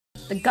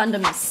The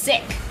Gundam is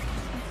sick.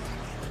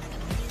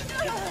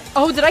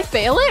 Oh, did I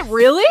fail it?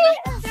 Really?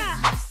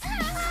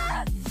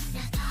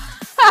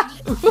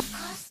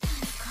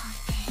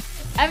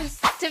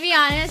 To be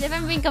honest, if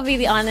I'm being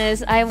completely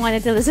honest, I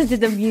wanted to listen to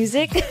the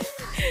music.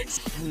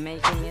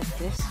 Making it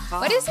this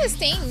far. What is this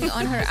thing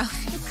on her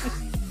outfit?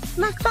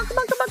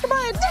 Come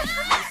on.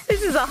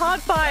 This is a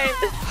hard fight.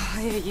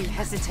 Why are you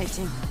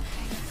hesitating?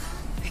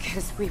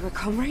 Because we were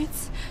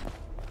comrades?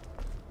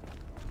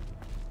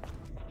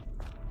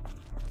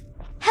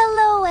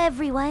 Hello,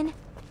 everyone.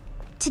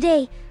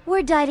 Today,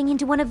 we're diving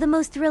into one of the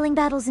most thrilling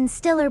battles in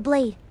Stellar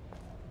Blade.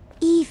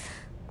 Eve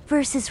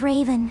versus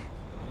Raven.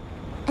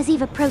 As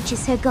Eve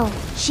approaches her goal,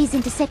 she's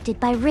intercepted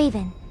by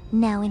Raven,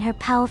 now in her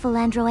powerful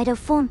android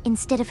form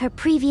instead of her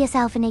previous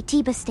Alpha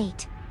Natiba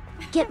state.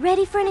 Get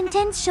ready for an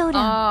intense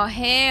showdown. Oh,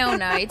 hell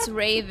no, it's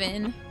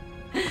Raven.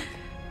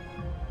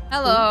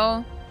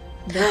 Hello.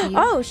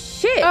 Oh,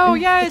 shit. Oh,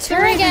 yeah, it's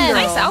her again.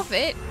 Nice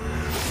outfit.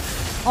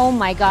 Oh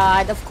my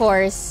god, of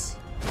course.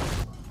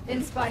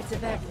 In spite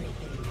of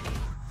everything,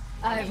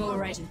 I've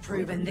already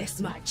proven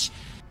this much.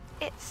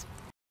 It's...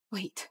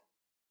 Wait.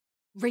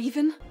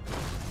 Raven?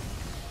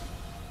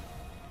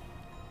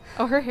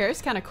 Oh, her hair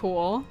is kind of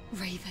cool.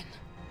 Raven.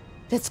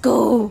 Let's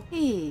go.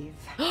 Eve.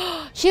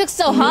 She looks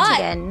so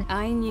hot.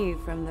 I knew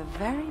from the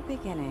very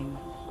beginning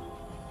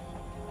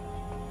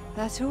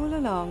that all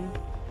along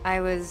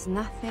I was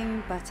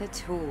nothing but a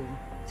tool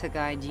to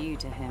guide you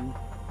to him.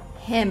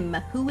 Him.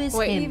 Who is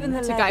him? Even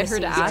the To guide her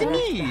to legacy Adam? you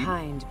left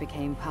behind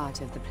became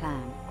part of the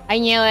plan. I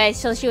knew it,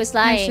 so she was I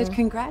lying. should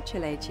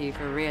congratulate you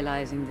for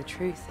realizing the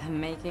truth and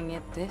making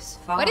it this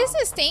far. What is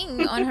this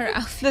thing on her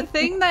outfit? The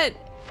thing that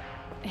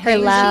Her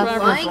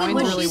laugh. her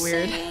groin's really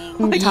weird.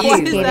 Like, Just why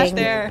is that kidding.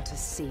 there? To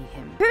see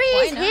him. Who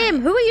is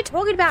him? Who are you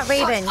talking about,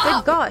 Raven?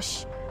 Good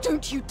gosh.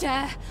 Don't you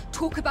dare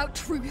talk about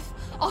truth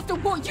after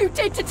what you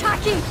did to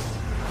Tachy!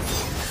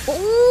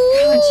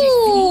 Can't you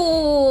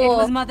see? It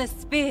was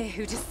Mothersphere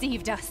who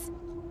deceived us.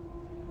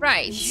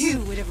 Right. You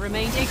would have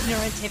remained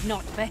ignorant if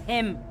not for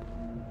him.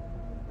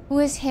 Who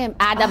is him?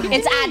 Adam.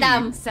 It's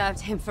Adam.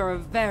 Served him for a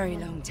very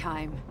long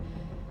time.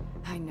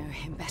 I know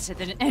him better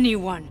than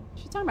anyone.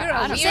 She's talking about You're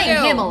a Adam. weirdo.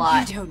 Saying him a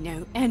lot. You don't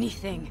know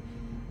anything.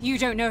 You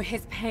don't know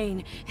his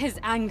pain, his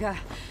anger,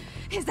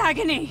 his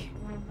agony.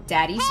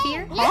 Daddy's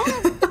fear?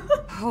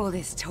 All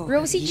this talk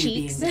Rosy of you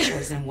cheeks. being the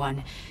chosen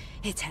one,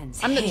 it ends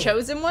I'm the here.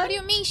 chosen one? What do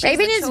you mean she's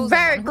Raven the is chosen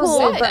very one? Who cool,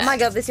 said but that? my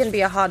god, this is gonna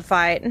be a hard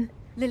fight.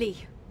 Lily,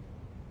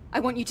 I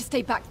want you to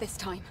stay back this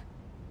time.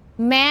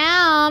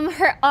 Ma'am,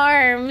 her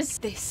arms.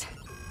 This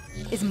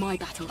is my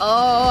battle.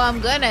 Oh, I'm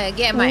gonna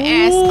get my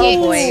ass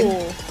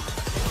kicked.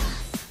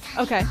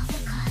 Okay.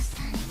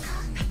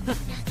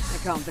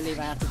 I can't believe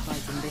I have to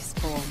fight in this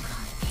form.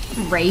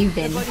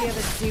 Raven. The body of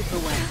a super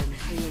weapon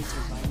created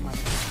by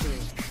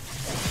Mothersphere.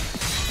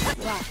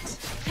 But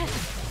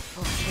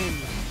for him,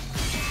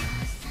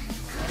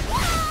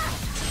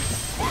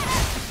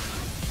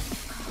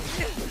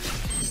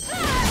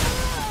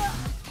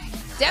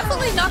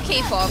 Definitely not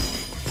K-pop.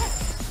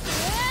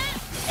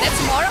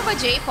 That's more of a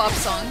J-pop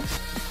song.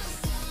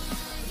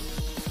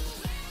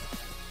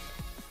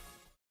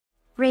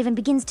 Raven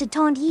begins to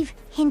taunt Eve,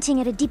 hinting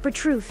at a deeper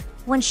truth.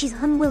 When she's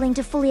unwilling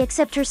to fully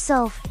accept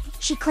herself,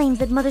 she claims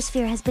that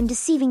Mothersphere has been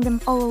deceiving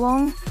them all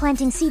along,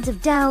 planting seeds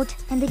of doubt,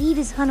 and that Eve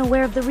is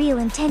unaware of the real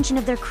intention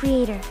of their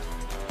creator.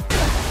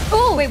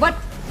 Oh, wait, what?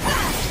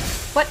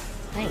 What?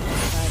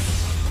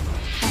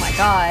 Oh my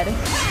god.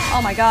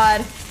 Oh my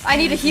god. I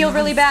need to heal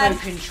really bad.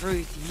 Unspoken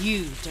truth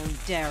you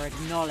don't dare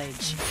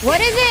acknowledge. What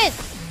is it?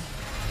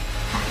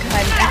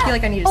 I feel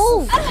like I need to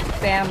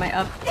spam my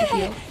up to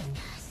heal.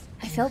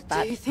 I felt Do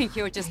that. you think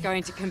you're just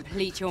going to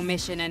complete your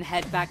mission and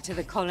head back to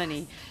the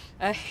colony?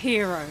 A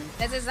hero.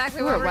 That's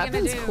exactly what we're gonna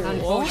weapon's do. cool.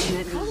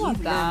 Unfortunately, I love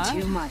you've that.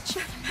 learned too much.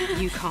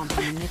 You can't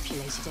be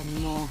manipulated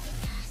anymore.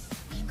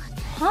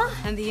 Huh?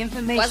 And the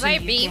information Was I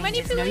you've being gained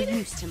is no manipulated?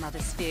 use to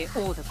Mothersphere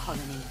or the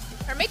colony.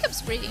 Her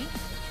makeup's pretty.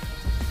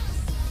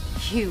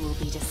 You will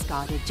be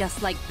discarded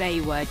just like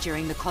they were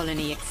during the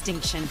colony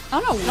extinction.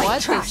 I don't know Like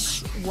what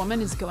trash. this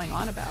woman is going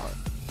on about.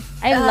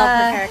 I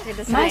love her character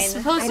design. Am I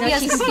supposed to know be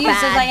as she's confused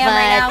as bad, I am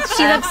right now? but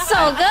she looks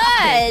so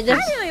good.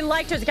 I really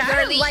liked her.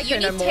 I don't like her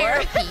no more.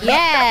 therapy.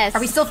 Yes.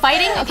 Are we still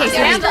fighting? Okay, so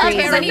Yeah, ramp up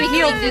because I need to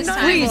heal. this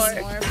time Please. more,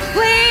 but-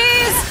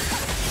 Please!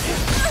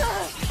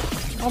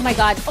 Oh my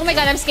god. Oh my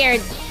god, I'm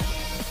scared.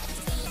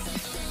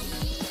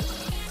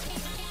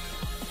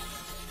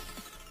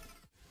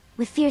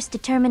 With fierce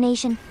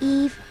determination,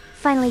 Eve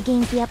finally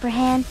gains the upper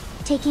hand,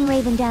 taking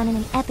Raven down in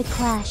an epic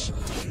clash.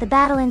 The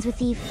battle ends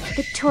with Eve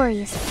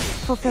victorious,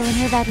 fulfilling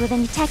her vow to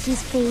avenge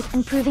Tachy's fate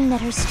and proving that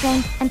her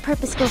strength and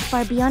purpose go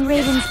far beyond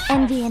Raven's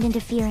envy and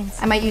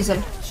interference. I might use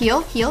them.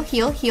 Heal, heal,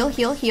 heal, heal,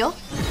 heal, heal.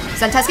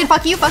 Sun Tuscan,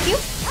 fuck you, fuck you.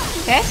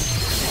 Okay.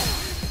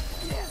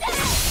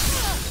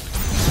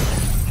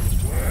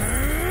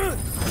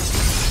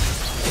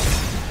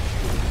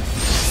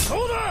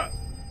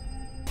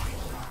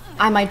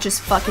 I might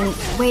just fucking...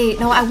 Wait,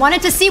 no, I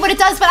wanted to see what it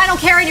does, but I don't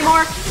care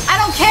anymore. I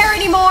don't care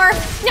anymore.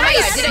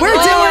 Nice. We're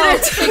doing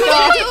it. We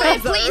can do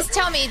it. Please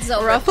tell me it's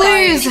over.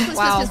 Please.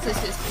 Wow.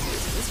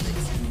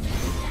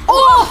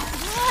 Oh!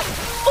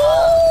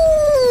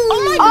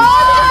 Oh my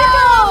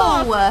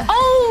god!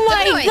 Oh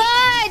my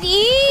god!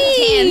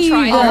 Can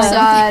try Oh my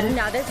god.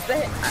 No, this is the.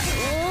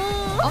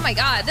 Oh my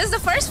god, this is the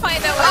first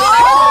fight that was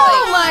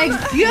Oh my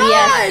god,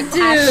 Yes,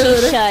 as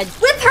she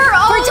should. With her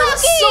own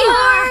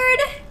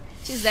sword!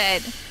 She's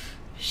dead.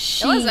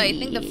 That was, I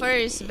think, the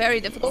first very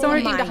difficult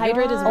Someone one. need to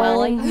hydrate as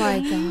well. Oh my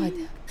god.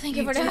 Thank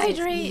you for the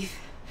hydrate.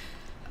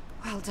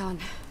 Well done.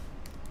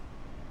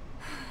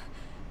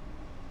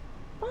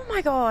 Oh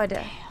my god.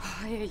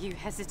 Why are you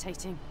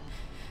hesitating?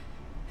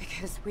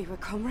 Because we were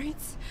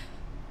comrades?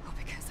 Or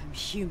because I'm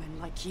human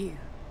like you?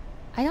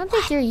 I don't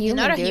think you're human,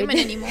 You're not a dude. human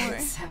anymore.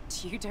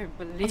 Except you don't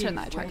believe turn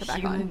that we're tracker back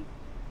human.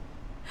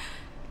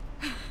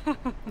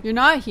 You're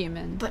not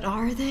human. But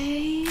are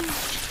they?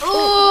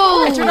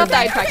 I turned off the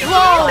eye tracker.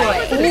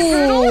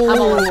 I'm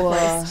all over the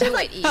place. She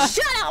might eat.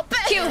 Shut up!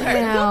 Kill her.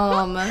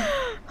 Damn.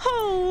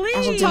 Holy.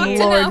 Oh,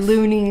 Lord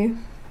Looney.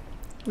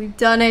 We've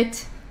done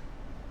it.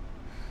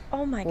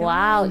 Oh my god.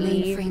 Wow,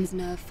 Eve. Mainframe's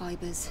nerve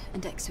fibers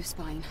and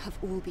exospine have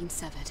all been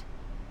severed.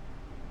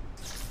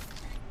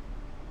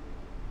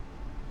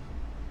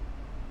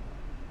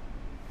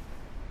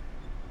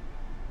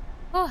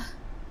 Oh.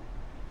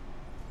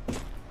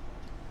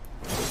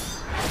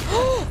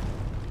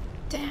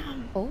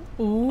 Damn.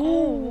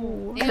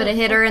 Oh. Could have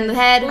hit her in the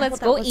head. Let's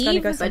go,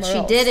 Eve. But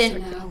she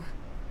didn't. So now,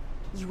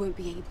 you won't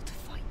be able to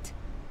fight.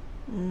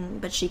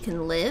 But she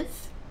can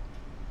live?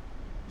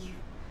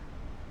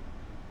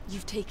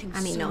 You've taken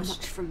I mean, so no,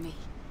 much from me.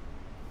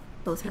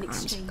 Both her In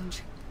arms.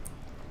 exchange,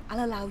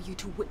 I'll allow you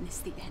to witness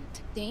the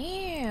end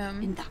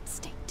Damn. in that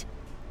state.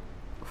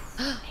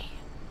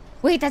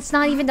 Wait, that's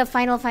not even the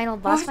final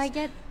boss fight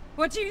yet?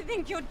 What do you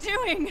think you're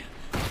doing?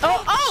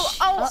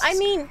 Oh, I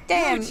mean,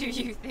 damn. Who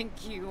do you think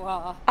you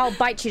are? I'll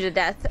bite you to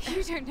death.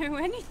 You don't know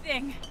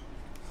anything.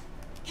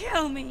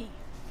 Kill me.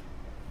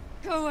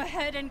 Go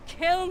ahead and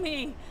kill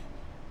me.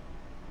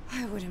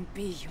 I wouldn't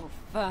be your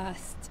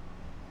first.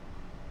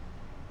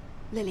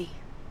 Lily,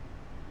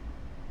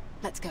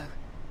 let's go.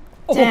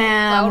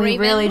 Damn, Well, we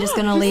Raven. really just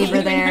gonna leave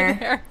her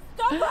there.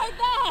 Stop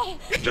right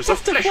there. Just a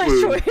flesh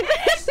wound.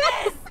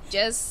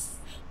 Just.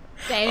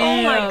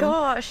 Oh my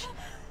gosh.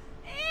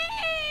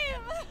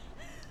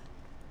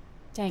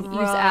 Dang, Eve's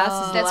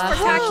ass is That's for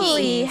laughing.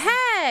 Holy Tachy.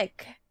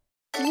 heck.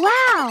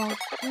 Wow!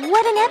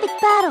 What an epic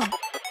battle!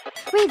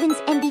 Raven's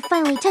envy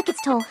finally took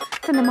its toll.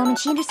 From the moment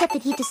she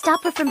intercepted Heat to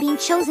stop her from being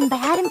chosen by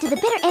Adam to the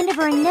bitter end of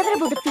her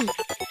inevitable defeat.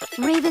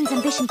 Raven's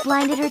ambition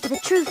blinded her to the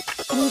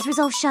truth, and his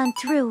resolve shone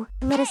through.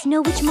 Let us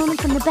know which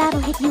moment from the battle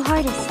hit you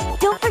hardest.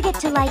 Don't forget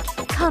to like,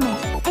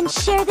 comment, and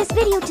share this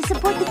video to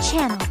support the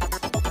channel.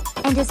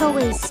 And as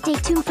always, stay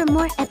tuned for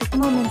more epic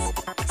moments.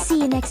 See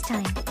you next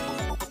time.